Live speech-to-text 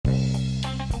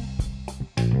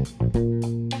I'm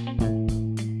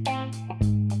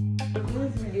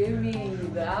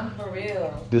for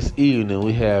real. This evening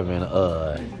we having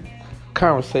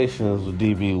conversations with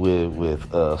DB with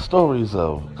stories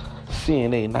of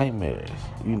CNA nightmares.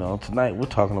 You know, tonight we're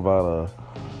talking about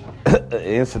an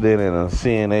incident in a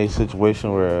CNA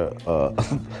situation where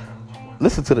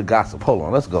listen to the gossip. Hold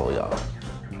on, let's go, y'all.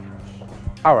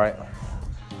 All right,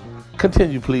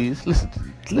 continue, please.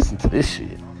 Listen to this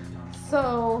shit.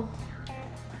 So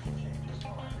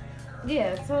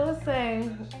let's say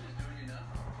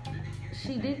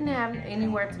she didn't have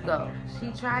anywhere to go.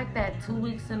 She tried that 2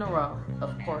 weeks in a row.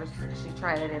 Of course, she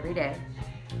tried it every day.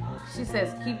 She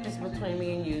says, keep this between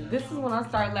me and you. This is when I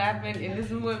start laughing, and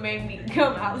this is what made me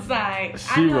come outside.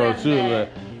 She wrote you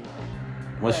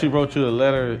she wrote you a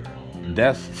letter.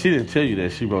 She didn't tell you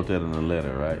that she wrote that in the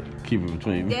letter, right? Keep it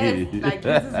between me. Yes, like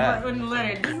this is what in the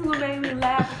letter. This is what made me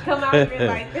laugh. Come out here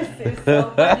like this is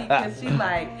so funny because she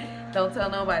like, don't tell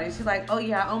nobody. She's like, oh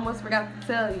yeah, I almost forgot to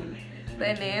tell you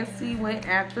that Nancy went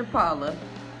after Paula.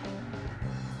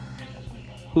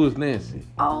 Who is Nancy?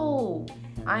 Oh,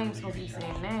 I ain't supposed to be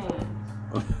saying names.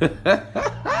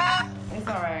 It's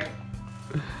alright.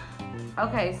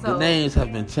 Okay, so the names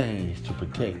have been changed to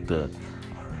protect the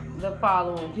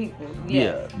following people.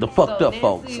 Yes. Yeah, the fucked up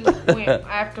Nancy folks. went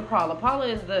after Paula. Paula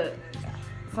is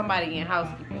somebody in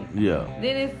housekeeping. Yeah.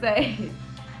 Then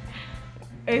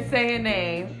it say a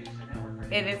name.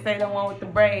 And it say the one with the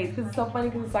braids. Because it's so funny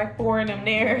because it's like 4 of them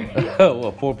there.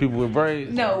 What, 4 people with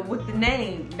braids? No, with the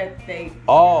name that they...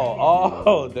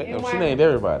 Oh, damn. She named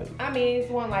everybody. I mean,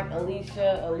 it's one like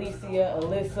Alicia,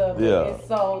 Alyssa. But Yeah. it's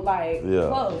so like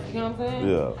close. You know what I'm saying?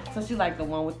 Yeah. So she like the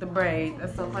one with the braids.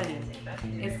 That's so funny.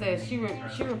 It says she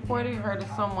reported her to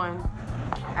someone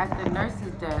at the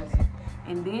nurse's desk.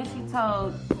 And then she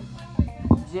told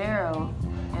Gerald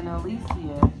and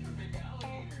Alicia...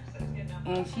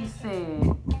 And she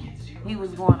said he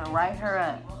was going to write her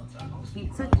up. He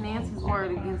took Nancy's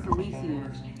word against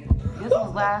Alicia's. This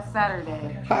was last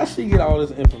Saturday. How she get all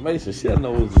this information? She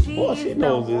knows this boy. She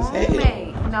knows his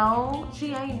head. No,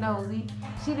 she ain't nosy.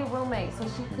 She the roommate, so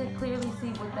she could clearly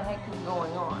see what the heck is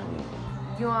going on.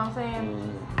 You know what I'm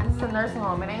saying? This is a nursing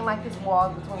home. It ain't like this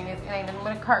wall between us. It ain't nothing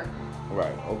but a curtain.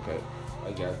 Right. Okay.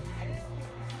 I got it.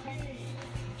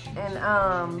 And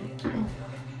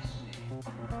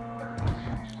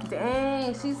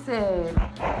dang, she said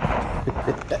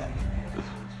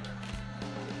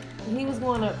he was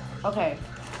going to... Okay,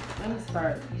 let me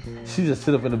start. She just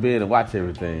sit up in the bed and watch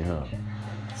everything, huh?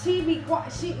 She be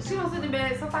quiet. She don't sit in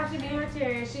bed. Sometimes she be in her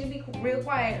chair and she be real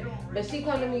quiet. But she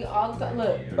come to me all the time.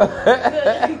 Look, she so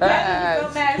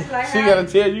mad. She's like, she gotta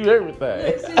tell you everything.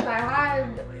 Look, she's like, hi.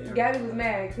 Gabby was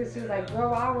mad because she was like,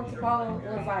 girl, I went to Paula and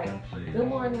was like, good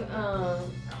morning,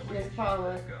 Miss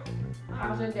Paula.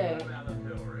 How's your day?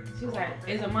 She was like,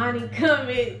 is Amani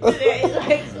coming today?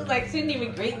 Like, she was like, she didn't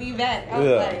even greet me back. I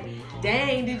was like,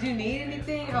 dang, did you need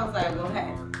anything? I was like, well,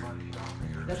 hey.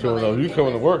 She don't know if you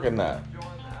coming to work or not.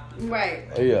 Right.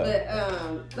 Yeah. But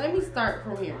let me start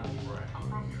from here.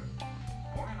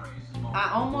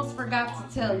 I almost forgot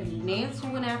to tell you, Nancy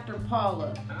went after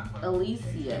Paula,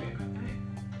 Alicia.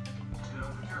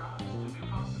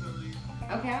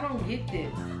 Okay, I don't get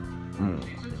this.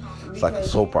 It's like a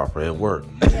soap opera at work.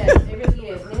 Yes, it really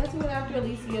is. Nancy went after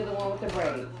Alicia, the one with the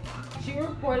braids. She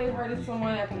reported her to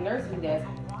someone at the nursing desk,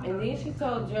 and then she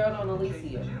told Gerald and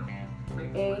Alicia.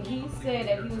 And he said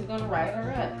that he was going to write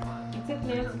her up. He took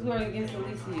Nancy's word against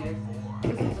Alicia.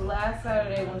 This was last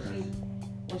Saturday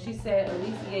when she said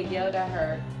Alicia yelled at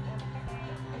her.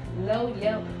 No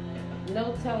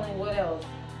telling what else.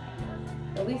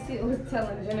 Alicia was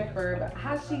telling Jennifer about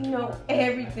how she know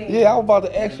everything. Yeah, I was about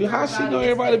to ask you, how she know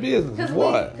everybody's business?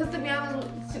 What? Because to be honest,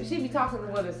 she be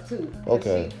talking with us too.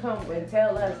 Okay. She come and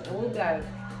tell us, and we got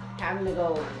having to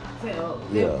go tell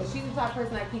them. Yeah. She's the type of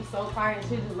person that keeps so quiet and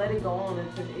she just let it go on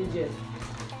until it just,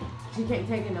 she can't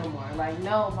take it no more. Like,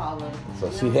 no, Paula.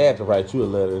 So she had to write you a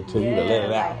letter and tell you to let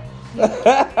it out.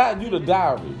 You the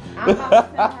diary. I'm about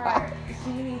to tell her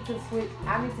she needs to switch.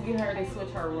 I need to get her to switch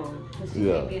her room because she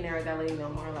can't be in there with that lady no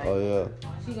more. Like,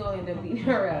 she gonna end up beating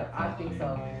her up. I think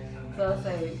so. So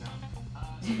say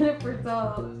Jennifer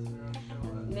told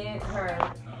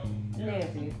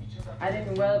Nancy, I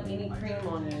didn't rub any cream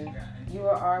on you. You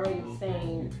were already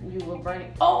saying you were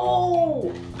burning.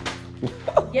 Oh,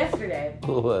 yesterday.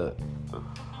 What?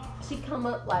 She come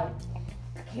up like,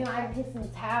 can I get some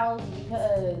towels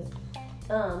because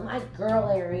my girl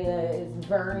area is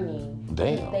burning.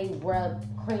 Damn. They rub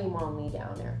cream on me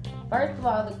down there. First of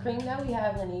all, the cream that we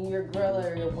have in your girl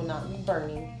area will not be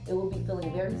burning. It will be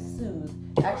feeling very soothed.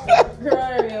 Actually, the girl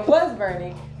area was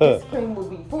burning. This cream will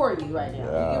be for you right now. You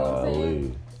get what I'm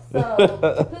saying? So,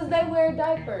 because they wear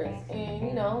diapers, and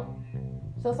you know,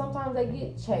 so sometimes they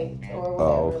get chafed or whatever.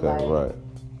 Oh, okay, right.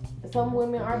 Some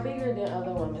women are bigger than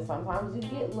other women. Sometimes you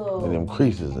get little. And them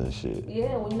creases and shit.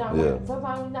 Yeah, when you're not wearing,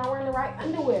 sometimes you're not wearing the right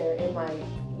underwear. It might,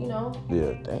 you know.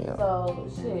 Yeah, damn. So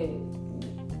shit.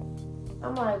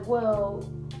 I'm like, well,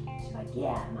 she's like,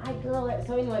 yeah, my girl.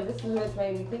 So anyway, this is what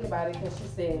made me think about it because she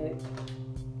said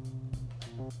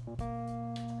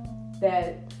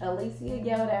that Alicia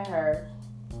yelled at her.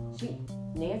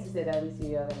 Nancy said that Alicia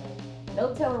yelled at her.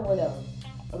 No telling what else.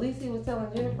 Alicia was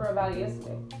telling Jennifer about it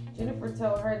yesterday. Jennifer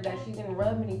told her that she didn't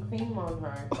rub any cream on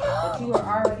her. That you had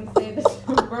already said that she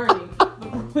was burning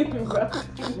before we can rub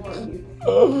cream on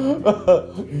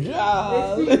you.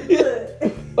 God.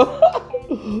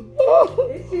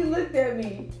 And she looked at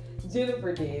me.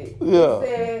 Jennifer did. Yeah. She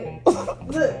said,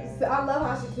 look, I love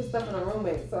how she put stuff in her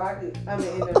roommates. So in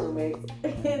the roommates.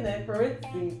 In the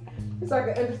parentheses. So I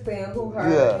can understand who her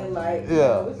and like, you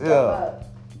know, what's up.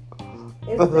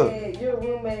 It said your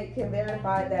roommate can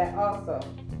verify that also.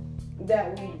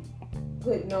 That we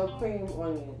put no cream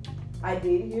on you. I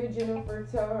did hear Jennifer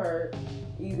tell her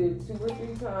either 2 or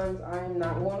 3 times I am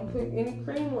not going to put any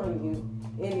cream on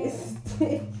you. And it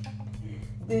still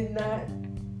did not.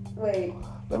 Wait.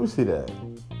 Let me see that.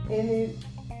 And it.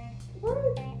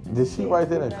 What? Did she write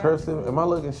that in cursive? Am I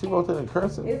looking? She wrote that in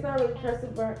cursive? It's not really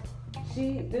cursive, but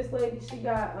this lady, she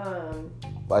got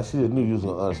like she knew you was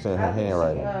gonna understand her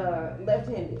handwriting.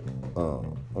 Left-handed.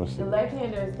 Let me see. The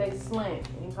left-handers, they slant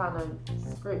and kind of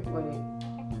script with it.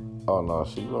 Oh no,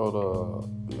 she wrote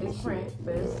it's print,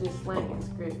 but it's just slant and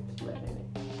script left-handed.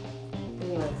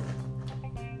 Anyways,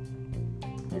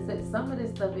 it said some of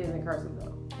this stuff is in cursive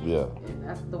though. Yeah. And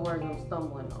that's the words I'm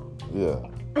stumbling on. Yeah.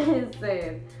 It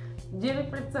says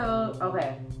Jennifer told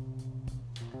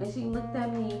and she looked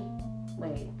at me.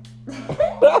 Wait.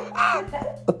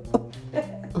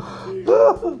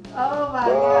 Oh my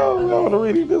God. Okay. I'm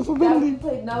reading this That we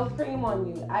put no cream on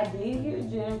you. I did hear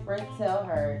Jennifer tell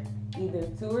her either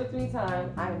 2 or 3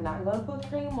 times, I'm not going to put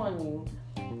cream on you.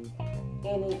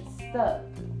 And it stuck.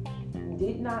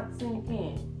 Did not sink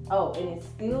in. Oh, and it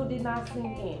still did not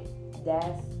sink in.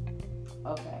 That's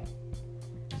okay.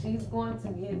 She's going to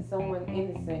get someone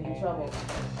innocent in trouble.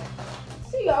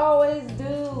 She always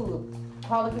do.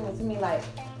 Paula came to me like,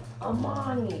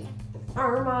 Armani,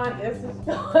 this is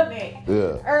funny.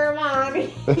 Yeah. Armani.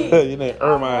 You name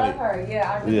Armani. I love her.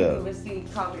 Yeah, I really do. But she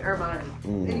called me Armani.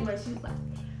 Anyway, she's like,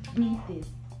 read this.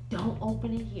 Don't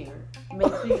open it here. Make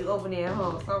sure you open it at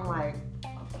home. So I'm like,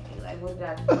 okay, like what did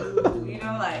I do? You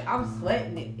know, like I'm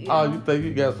sweating it. You know? Oh, you think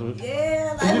you got some?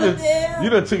 Yeah, like what the hell? You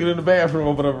done took it in the bathroom,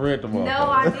 open up and read them all. No,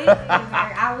 I didn't. Like,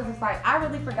 I was just like, I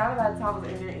really forgot about the time I was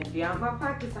in there and beyond my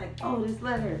practice. Like, oh, this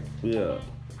letter. Yeah.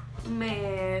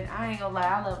 Man, I ain't gonna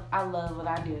lie. I love what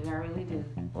I do. I really do.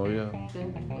 Oh yeah. It's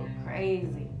go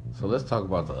crazy. So let's talk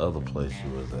about the other place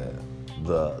you was at.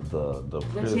 The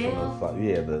prison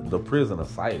asylum. The prison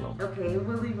asylum. Okay, it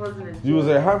really wasn't a jail. You was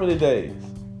there how many days?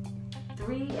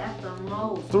 3 at the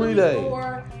most. 3 days.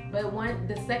 4, but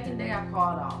the second day I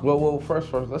called off. Well,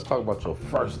 first, let's talk about your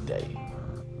first day.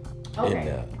 Okay. In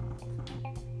there.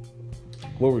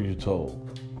 What were you told?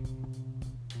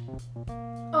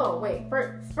 Oh, wait.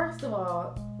 First of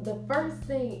all, the first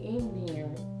thing in there,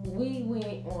 we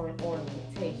went on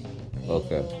orientation.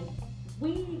 Okay.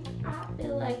 I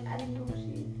feel like I didn't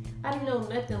know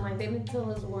nothing. Like, they didn't tell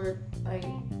us where, like,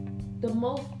 the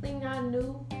most thing I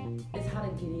knew is how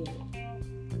to get in.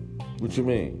 What you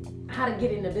mean? How to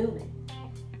get in the building.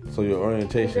 So your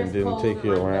orientation didn't take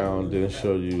you around, didn't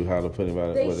show you how to put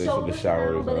anybody where they took the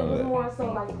showers but and all it was that. more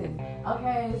so like this.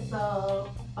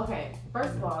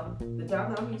 First of all, the job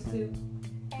that I'm used to,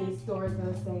 this store is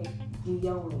gonna say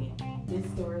deodorant. This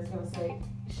store is gonna say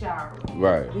shower.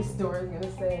 Right. This store is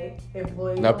gonna say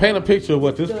employee. Now paint a picture of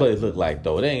what this place look like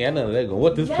though. They ain't got none of that going.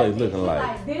 What this place looking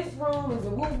like? This room is a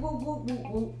whoop whoop whoop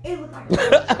whoop whoop. It looks like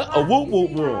a whoop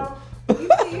whoop room. You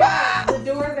see how the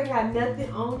doors ain't got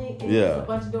nothing on it? And just a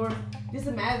bunch of doors. Just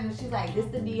imagine she's like, this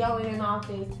the DON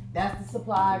office, that's the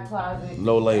supply closet.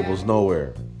 No labels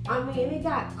nowhere. I mean, it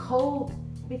got cold.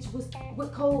 Bitch,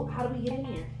 what cold? How do we get in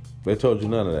here? They told you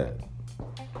none of that.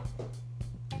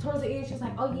 Towards the end, she's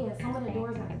like, oh yeah, some of the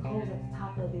doors got the codes at the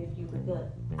top of it if you look up.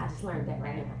 I just learned that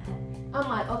right now. I'm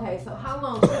like, okay, so how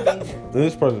long should we be here?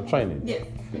 This person training. Yes.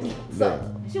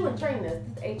 So she wasn't training us.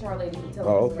 This HR lady would tell us.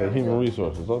 Oh, okay. Human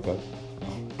resources. Okay.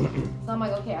 So I'm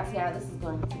like, okay, I see how this is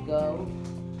going to go.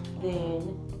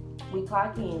 Then we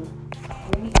clock in.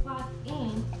 When we clock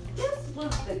in, this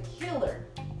was the killer.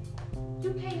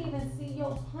 You can't even see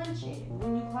your punching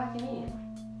when you clocking in.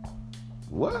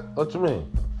 What? What you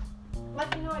mean?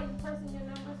 Like, you know how you press in your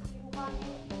number so you can clock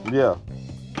in? Yeah.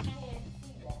 You can't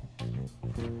see that.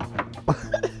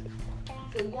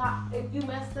 So, yeah, if you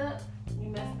messed up,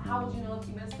 how would you know if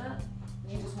you messed up?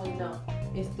 You just wouldn't know.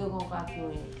 It's still gonna clock you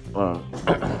in. It's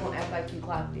still gonna act like you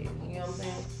clocked it. You know what I'm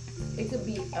saying? It could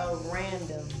be a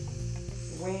random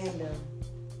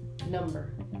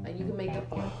number. Like you can make up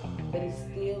for it, but it's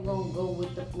still gonna go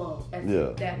with the flow as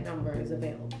if that number is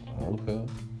available. Okay.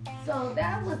 So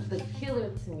that was the killer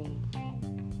to me.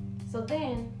 So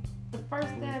then, the first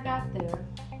day I got there,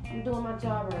 I'm doing my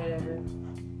job or whatever,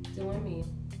 doing me.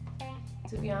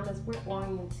 To be honest, we're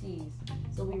orientees,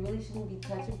 so we really shouldn't be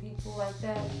touching people like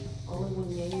that. Only when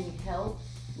they need help.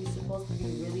 We're supposed to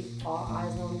be really all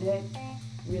eyes on deck,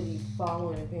 really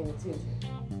following and paying attention.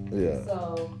 Yeah.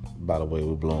 So. By the way,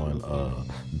 we're blowing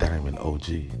Diamond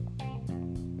OG.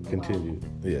 Continue.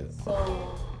 Wow. Yeah.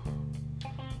 So.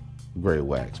 Great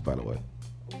wax, by the way.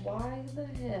 Why the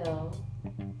hell?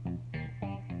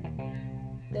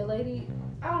 The lady,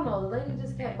 I don't know, the lady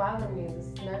just kept bothering me.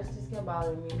 This nurse just kept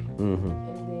bothering me. Mm-hmm.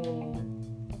 And then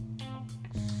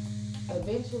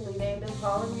eventually they ended up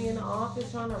calling me in the office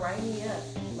trying to write me up.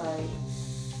 Like,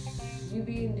 you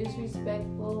being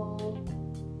disrespectful.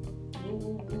 Woo,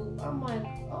 woo, woo. I'm like,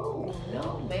 oh,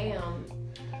 no, ma'am.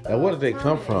 And where did they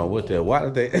come from with that? Why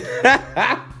did they?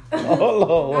 Hold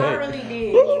on, wait. I really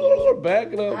did.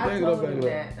 Back it up, I back it told up, back him it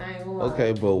that. up. I ain't gonna lie.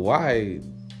 Okay, but why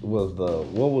was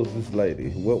what was this lady?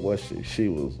 What was she? She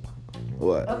was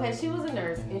what? Okay, she was a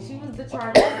nurse, and she was the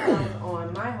charge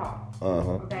on my hall.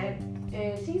 Okay?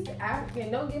 And she's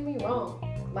African, don't get me wrong.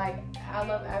 Like, I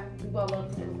love African people, I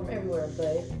love people from everywhere,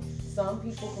 but some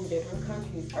people from different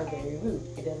countries are very rude.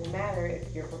 It doesn't matter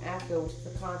if you're from Africa, which is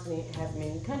a continent, it has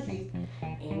many countries,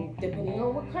 and depending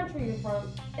on what country you're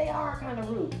from, they are kind of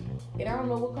rude. And I don't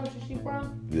know what country she's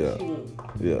from, Yeah. she rude.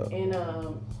 Yeah. And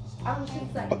I was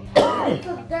just like,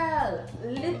 little girl.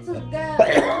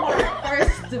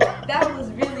 First, that was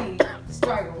really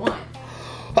strike one.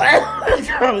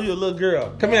 You a little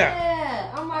girl. Come here.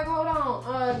 Yeah, I'm like, hold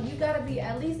on. You gotta be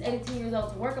at least 18 years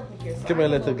old to work up here. So Come here,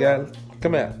 little girl.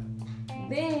 Come here.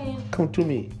 Then Come to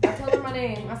me. I told her my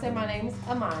name. I said my name is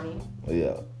Amani.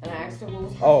 Yeah. And I asked her what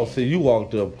was her Oh, name. see, you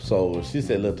walked up. So she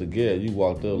said, "Little girl." You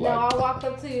walked up No, like. I walked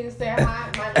up to you and said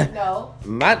hi. No.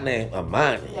 My name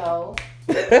Amani. No.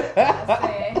 I said,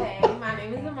 hey, my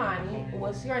name is Amani.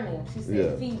 What's your name? She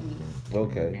said Phoebe.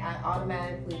 Okay. I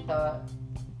automatically thought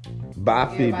Bye,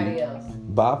 everybody Phoebe. else.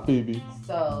 Bye, Phoebe.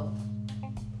 So.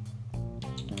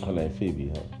 Her name Phoebe,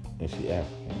 huh? And she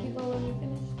African. You gonna let me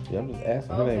finish? Yeah, I'm just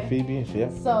asking. Her name Phoebe and she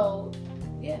African. So,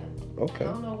 yeah. Okay. I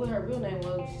don't know what her real name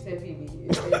was. She said Phoebe.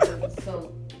 It's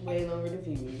so way longer than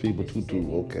Phoebe. Phoebe She said Tutu.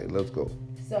 Phoebe. Okay, let's go.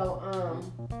 So,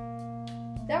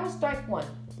 that was strike one.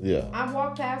 Yeah. I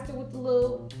walked past her with the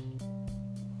little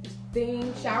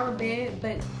thing, shower bed,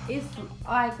 but it's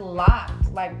like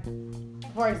locked. Like,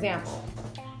 for example,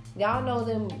 y'all know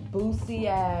them boozy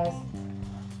ass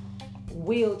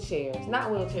wheelchairs. Not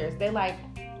wheelchairs, they're like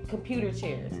computer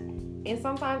chairs. And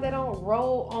sometimes they don't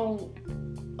roll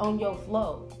on your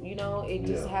flow. You know, it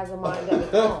just has a mind of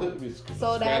its own.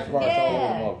 So that's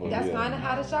kind of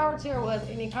how the shower chair was,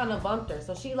 and it kind of bumped her.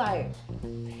 So she like,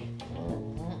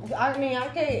 I mean, I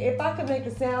can't. If I could make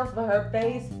a sound for her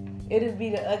face, it'd be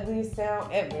the ugliest sound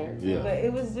ever. Yeah. But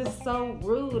it was just so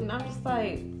rude, and I'm just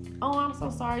like, oh, I'm so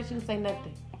sorry. She didn't say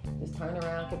nothing. Just turn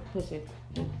around, kept pushing,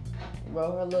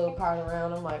 roll her little cart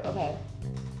around. I'm like, okay.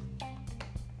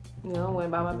 You know, went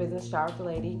about my business, showered the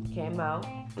lady, came out.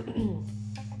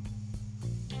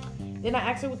 Then I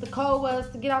asked her what the code was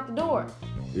to get out the door.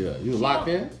 Yeah, you locked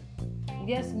in?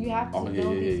 Yes, you have to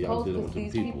know these codes because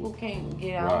these people can't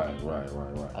get out. Right.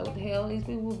 What the hell? These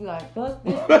people will be like, fuck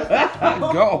this.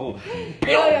 Go.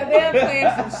 Yeah, they're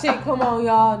playing some shit. Come on,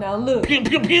 y'all. Now look. Pew,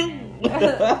 pew, pew.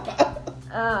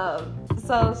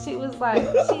 So she was like,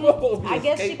 I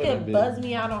guess she could buzz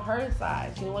me out on her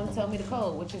side. She didn't want to tell me the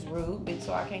code, which is rude, bitch.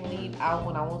 So I can't leave out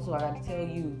when I want to. I got to tell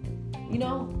you, you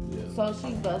know? Yeah. So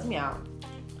she buzzed me out.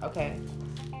 Okay.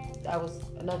 That was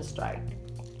another strike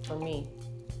for me.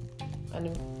 I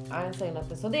didn't say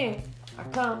nothing. So then I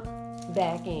come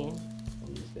back in.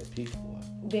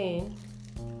 Then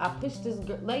I pushed this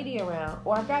lady around,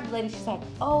 or I grabbed the lady. She's like,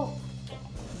 "Oh,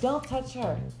 don't touch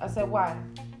her." I said, "Why?"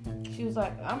 She was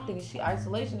like, "I'm thinking she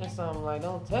isolation or something. Like,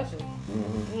 don't touch her."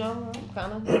 Mm-hmm. You know,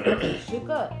 kind of shook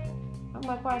up. I'm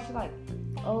like, "Why?" She's like,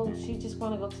 "Oh, she just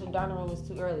want to go to the dining room. It's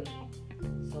too early,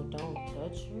 so don't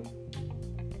touch her."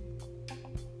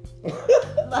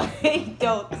 Like,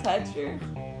 don't touch her.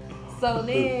 So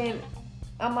then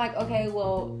I'm like, okay,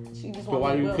 well, she just So wants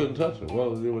why to you go. couldn't touch her?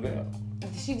 What was it with that?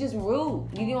 She just rude.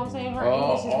 You know what I'm saying? Her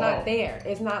English is not there.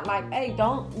 It's not like, hey,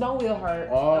 don't wheel her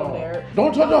over there.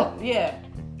 Don't touch her. Yeah.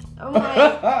 I'm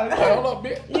like, hold up,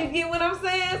 bitch. you get what I'm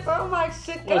saying? So I'm like,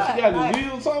 shit. Well, she got like,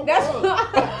 disease or something? That's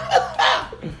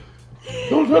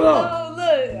Don't touch her. So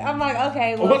look, I'm like,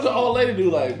 okay. Well, What's the old lady do?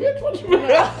 Like, bitch, what you mean?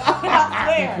 I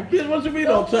swear. Bitch, what you mean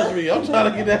don't touch me? I'm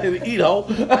trying to get that to eat, ho.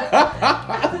 Look.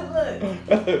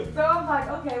 So I'm like,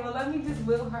 okay, well, let me just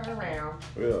wheel her around.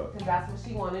 Yeah. Because that's what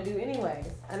she wanted to do anyways.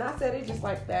 And I said it just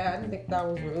like that. I didn't think that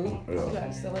was rude. Yeah. You got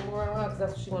to still let her around because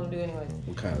that's what she wanted to do anyways.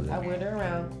 What kind of I that? wheeled her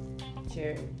around.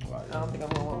 Cherry. I don't think I'm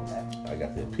going to want that. I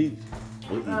got that peach.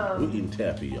 We're eating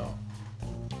taffy, y'all.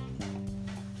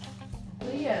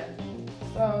 But yeah.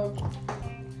 So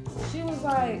she was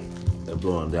like, They're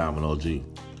blowing Domino G.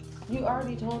 you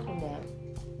already told him that.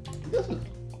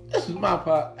 This is my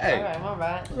part. Hey. Alright, my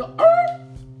bad.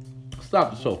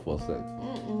 Stop the show for a second.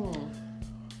 Mm-mm.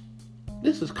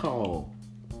 This is called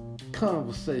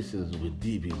Conversations with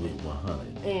DB with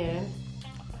 100.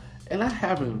 And I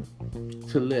happen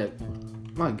to let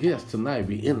my guest tonight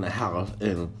be in the house.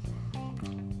 And,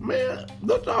 man,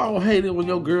 don't y'all hate it when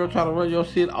your girl try to run your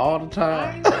shit all the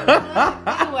time?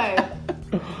 Anyway,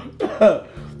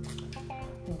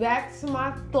 back to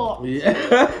my thoughts.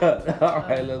 Yeah. All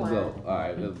right,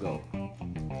 let's go.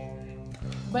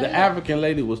 But The African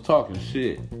lady was talking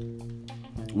shit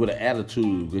with an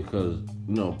attitude because,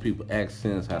 you know, people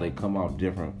accents, how they come out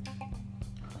different.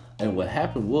 And what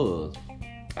happened was,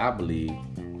 I believe,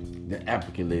 the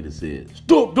African lady said,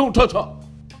 "Stop, don't touch her."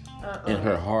 In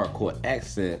her hardcore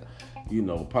accent, you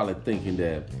know, probably thinking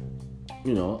that,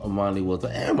 you know, Amani was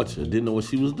an amateur, didn't know what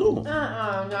she was doing.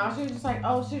 No, she was just like,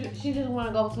 oh, she didn't want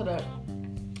to go to the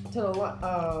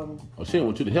Oh, she didn't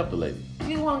want you to help the lady. she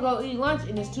didn't want to go eat lunch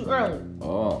and it's too early.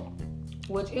 Oh.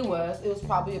 Which it was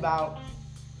probably about,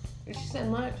 she said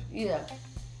lunch? Yeah.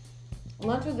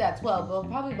 Lunch was at 12, but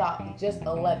probably about just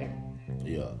 11.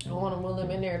 Yeah. I want to move them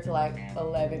in there to like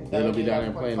 11. They don't be down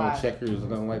there playing no checkers or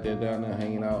nothing like that down there,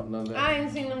 hanging out, none of that. I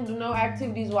ain't seen them do no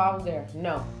activities while I was there.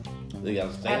 No. They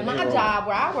gotta stay At in my their room. job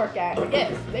where I work at,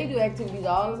 yes, they do activities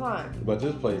all the time. But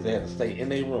this place, they had to stay in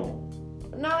their room.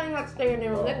 No, they ain't have to stay in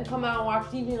their room. They can come out and watch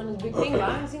TV on this big thing, but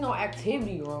I ain't seen no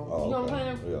activity room. Oh, You know what okay.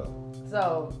 I'm saying? Yeah.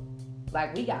 So,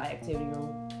 like, we got an activity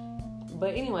room.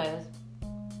 But anyways,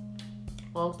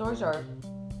 long story short,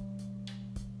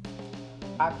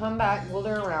 I come back, wheel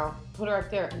her around, put her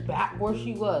right there, back where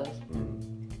she was.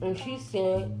 And she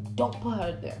said, don't put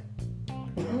her there.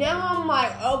 Now I'm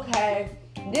like, okay,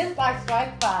 this like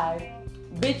strike 5.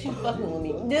 Bitch, you fucking with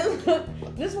me.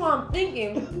 This is what I'm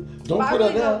thinking. Don't put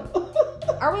her down.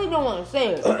 I really don't want to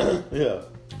say it. Yeah.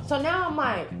 So now I'm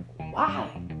like, why?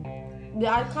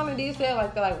 I kind of did say it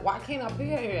like that. Like, why can't I put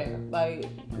her there? Like,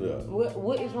 Yeah.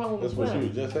 what is wrong with That's this what she woman?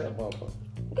 was just at, motherfucker.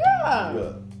 Yeah.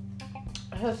 Yeah.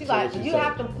 So she's So like, what she you said?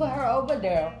 have to put her over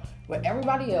there with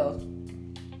everybody else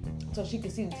so she can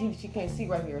see the TV she can't see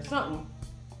right here or something.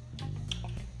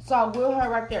 So I wheel her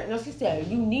right there. No, she said,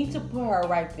 you need to put her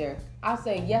right there. I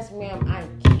say, yes, ma'am, I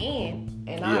can.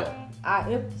 And I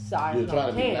emphasize You're I trying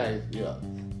to be can. nice. Yeah.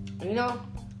 You know?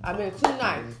 I've been too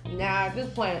nice. Now at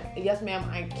this point, yes, ma'am,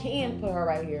 I can put her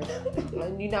right here.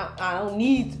 And I don't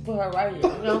need to put her right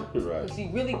here, you know? Right. Because she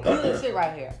really could sit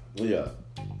right here. Yeah.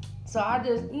 So I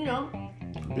just,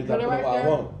 Bitch, put her right I there.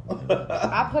 want.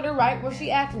 I put her right where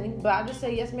she asked me, but I just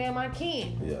say, yes, ma'am, I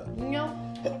can. Yeah. You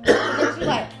know? And then she's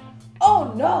like,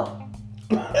 oh, no.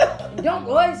 Don't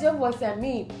raise your voice at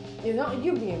me.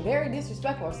 You being very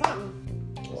disrespectful or something.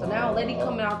 So now a lady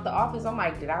coming out the office, I'm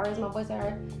like, did I raise my voice at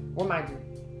her? Remind you.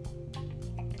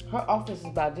 Her office is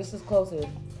about just as close as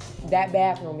that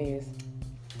bathroom is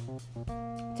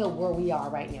to where we are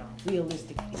right now,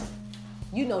 realistically.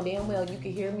 You know damn well you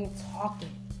could hear me talking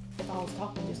if I was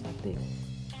talking just like this.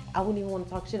 I wouldn't even want to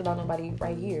talk shit about nobody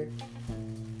right here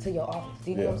to your office.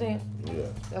 Do you know what I'm saying? Yeah.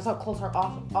 That's how close her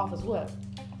office was.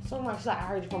 So I'm like, she's like, I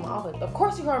heard you from my office. Of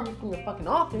course you heard me from your fucking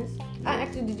office. I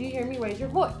asked you, did you hear me raise your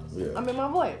voice? Yeah. I mean, my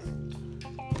voice.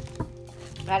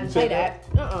 I didn't say that.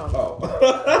 Oh.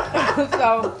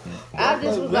 So I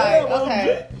just was like,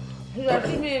 okay. She's like,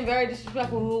 she's being very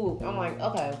disrespectful. I'm like,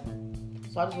 okay.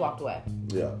 So I just walked away.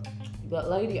 Yeah. But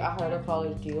lady, I heard her call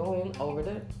his GON over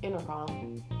the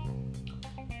intercom.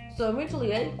 So eventually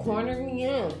they cornered me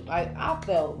in. Like, I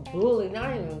felt bullied,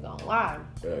 not even gonna lie.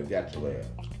 Got your ass.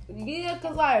 Yeah,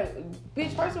 cause like,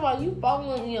 bitch, first of all, you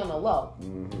following me on the low.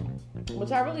 Mm-hmm.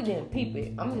 Which I really didn't peep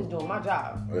it. I'm just doing my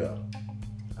job. Yeah.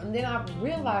 And then I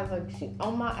realized, like, she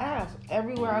on my ass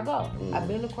everywhere I go. Mm-hmm. I've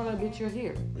been in the corner, bitch, you're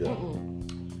here. Yeah.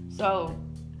 Mm-mm. So,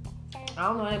 I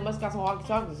don't know, they must got some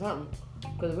walkie-talkies or something.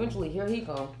 Because eventually, here he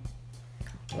come.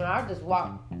 And I just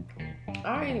walked.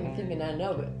 I ain't even thinking nothing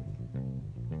of it.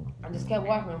 I just kept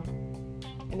walking.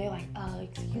 And they like,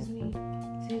 excuse me.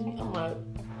 I'm like,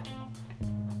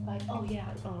 oh yeah,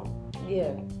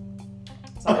 yeah.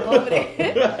 So I go over there.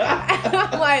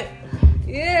 I'm like,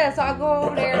 yeah. So I go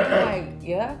over there and I'm like,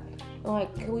 yeah. I'm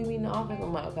like, can we meet in the office?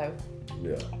 I'm like, okay.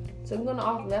 Yeah. So we go in the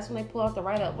office. That's when they pull out the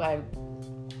write-up, like,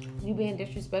 you being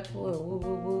disrespectful and woo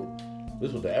woo woo. This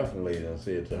is what the African lady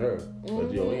said to her.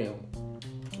 Mm-hmm.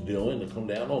 D.O.N. to come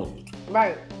down on you.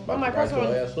 Right. I'm like, first of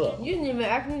all, ass up. you didn't even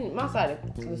ask me my side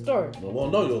of the story. I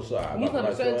won't know your side. You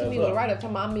come straight to me with a write-up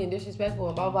talking about I'm being disrespectful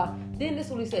and blah, blah, blah. Then this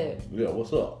is what he said. Yeah,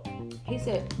 what's up? He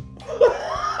said,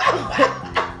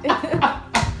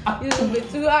 you was a bit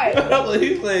too high. That's what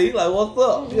he said. He like, what's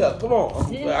up? Yeah, come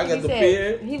on. Then I got he the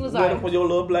said, pen. he was ready like, for your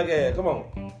little black ass. Come on.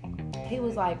 He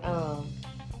was like,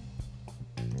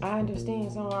 I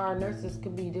understand some of our nurses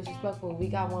could be disrespectful. We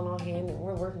got one on hand and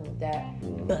we're working with that.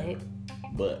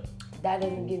 But that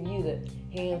doesn't give you the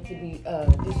hand to be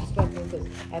disrespectful, because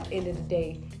at the end of the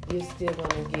day, you're still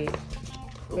gonna get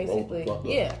basically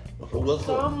yeah. What's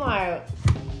so up? I'm like,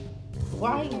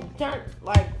 why you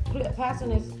passing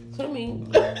this to me?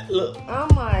 Look. I'm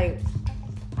like,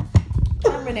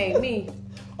 terminate me.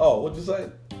 Oh, what'd you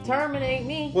say? Terminate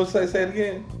me. What'd you say? Say it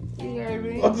again. You heard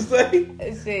me? What'd you say?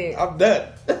 It said, I'm done.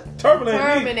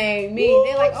 Terminate me. Woo,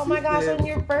 They're like, oh my gosh, on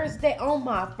your first day, on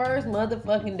my first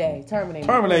motherfucking day,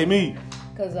 terminate me.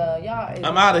 Cause y'all,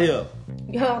 I'm out of here.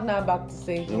 Y'all not about to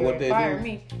say fire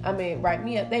me. I mean, write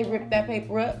me up. They ripped that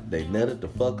paper up. They nutted the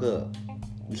fuck up.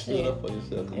 You stood up for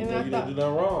yourself. You didn't do nothing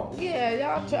wrong. Yeah,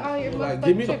 y'all out here. Like,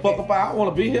 give me the fuck up. I don't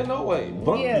want to be here no way.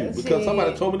 Bump you because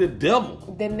somebody told me the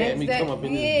devil. The next me day, come up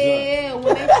in yeah,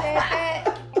 when they said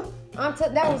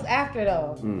that, that was after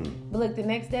though. But look, the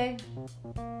next day,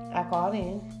 I called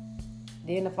in.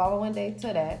 Then the following day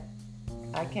to that,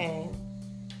 I came,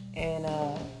 and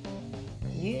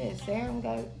yeah, Sam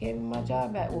gave me my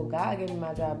job back. Well, God gave me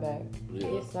my job back. Yeah.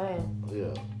 It's Sam.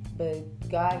 Yeah. But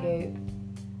God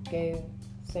gave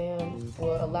Sam,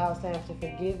 or allowed Sam to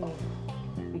forgive me,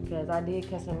 because I did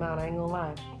cuss him out. I ain't gonna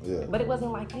lie. Yeah. But it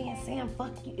wasn't like, man, Sam,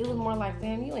 fuck you. It was more like,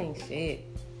 Sam, you ain't shit.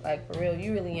 Like, for real,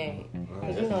 you really ain't.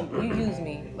 Because, you know, you use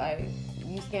me. Like,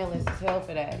 you scandalous as hell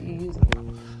for that. You use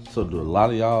me. So do a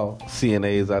lot of y'all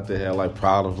CNAs out there have like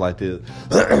problems like this?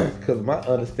 Because my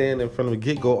understanding from the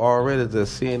get-go already is that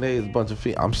CNA is a bunch of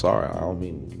females. I'm sorry, I don't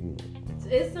mean...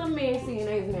 It's some men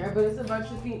CNAs in there, but it's a bunch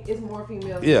of it's more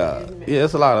females. Yeah,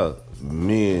 it's a lot of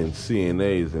men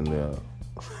CNAs in there.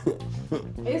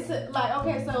 It's like,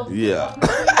 okay, so yeah,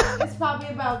 it's probably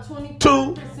about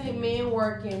 22% men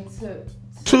working to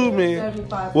 2 men.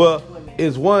 Well, women.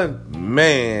 It's one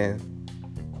man,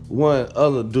 one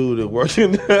other dude that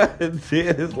working there, and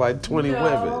then it's like 20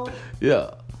 women.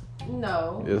 Yeah.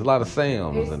 No. There's a lot of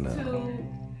Sams it's in there.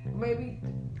 2, maybe.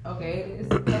 Okay, it's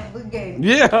definitely gay.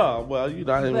 Yeah, well, you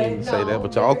know, I didn't even say that,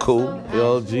 but y'all cool.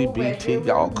 LGBT,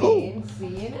 y'all cool.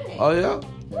 Oh, yeah?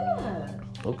 Yeah.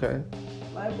 Okay.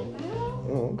 Like, what the hell?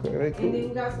 Oh, okay, they cool. And then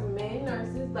you got some men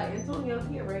nurses, like Antonio,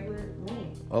 he a regular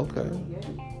man. Okay.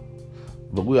 Yeah.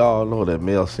 But we all know that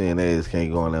male CNAs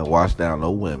can't go in there and wash down no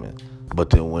women,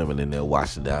 but them women in there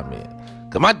washing down men.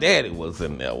 Because my daddy was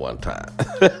in there one time.